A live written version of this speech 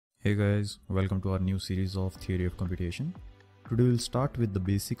Hey guys, welcome to our new series of Theory of Computation. Today we'll start with the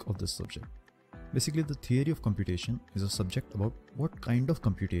basic of this subject. Basically, the theory of computation is a subject about what kind of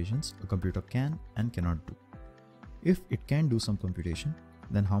computations a computer can and cannot do. If it can do some computation,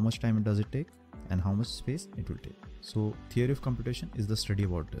 then how much time does it take and how much space it will take. So theory of computation is the study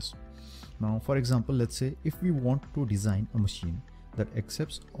about this. Now, for example, let's say if we want to design a machine that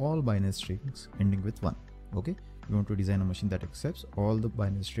accepts all binary strings ending with 1. Okay, we want to design a machine that accepts all the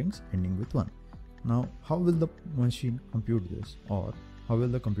binary strings ending with 1. Now, how will the machine compute this, or how will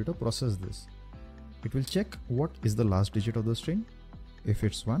the computer process this? It will check what is the last digit of the string. If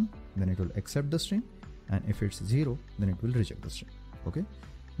it's 1, then it will accept the string, and if it's 0, then it will reject the string. Okay,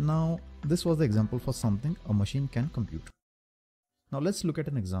 now this was the example for something a machine can compute. Now let's look at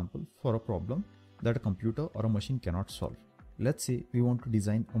an example for a problem that a computer or a machine cannot solve. Let's say we want to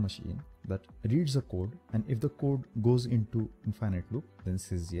design a machine that reads a code, and if the code goes into infinite loop, then it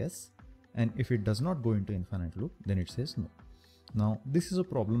says yes, and if it does not go into infinite loop, then it says no. Now this is a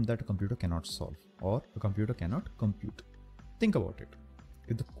problem that a computer cannot solve, or a computer cannot compute. Think about it.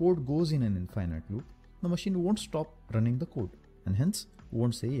 If the code goes in an infinite loop, the machine won't stop running the code and hence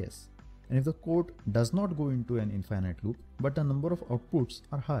won't say yes. And if the code does not go into an infinite loop, but the number of outputs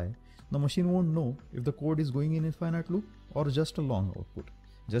are high, the machine won't know if the code is going in infinite loop or just a long output,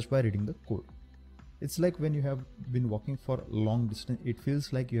 just by reading the code. It's like when you have been walking for a long distance, it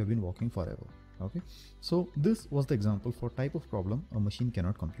feels like you have been walking forever. Okay, so this was the example for type of problem a machine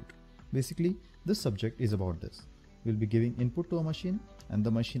cannot compute. Basically, this subject is about this. We'll be giving input to a machine, and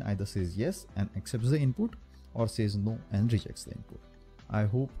the machine either says yes and accepts the input, or says no and rejects the input. I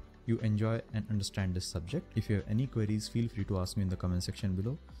hope you enjoy and understand this subject. If you have any queries, feel free to ask me in the comment section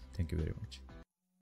below. Thank you very much.